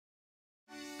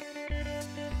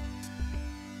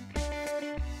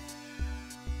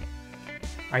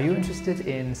Are you interested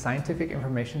in scientific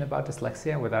information about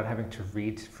dyslexia without having to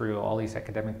read through all these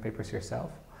academic papers yourself?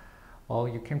 Well,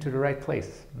 you came to the right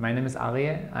place. My name is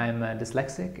Arije. I'm a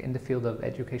dyslexic in the field of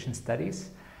education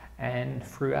studies, and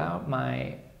throughout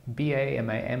my BA and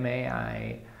my MA,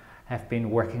 I have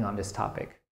been working on this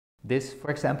topic. This,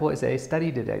 for example, is a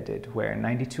study that I did where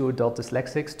 92 adult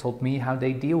dyslexics told me how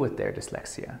they deal with their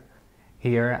dyslexia.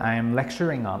 Here I am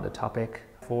lecturing on the topic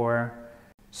for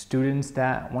students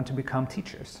that want to become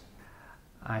teachers.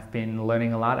 I've been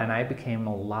learning a lot and I became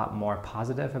a lot more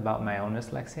positive about my own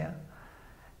dyslexia.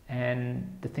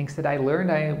 And the things that I learned,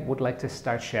 I would like to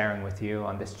start sharing with you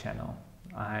on this channel.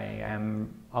 I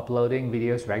am uploading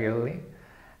videos regularly,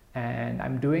 and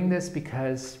I'm doing this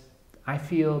because I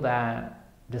feel that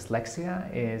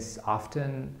dyslexia is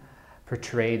often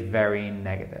portrayed very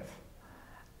negative.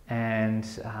 And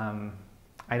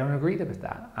I don't agree with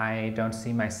that. I don't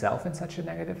see myself in such a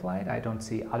negative light. I don't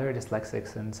see other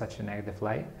dyslexics in such a negative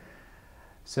light.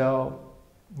 So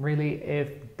really,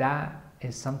 if that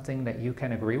is something that you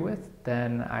can agree with,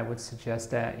 then I would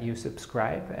suggest that you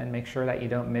subscribe and make sure that you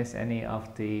don't miss any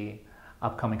of the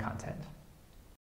upcoming content.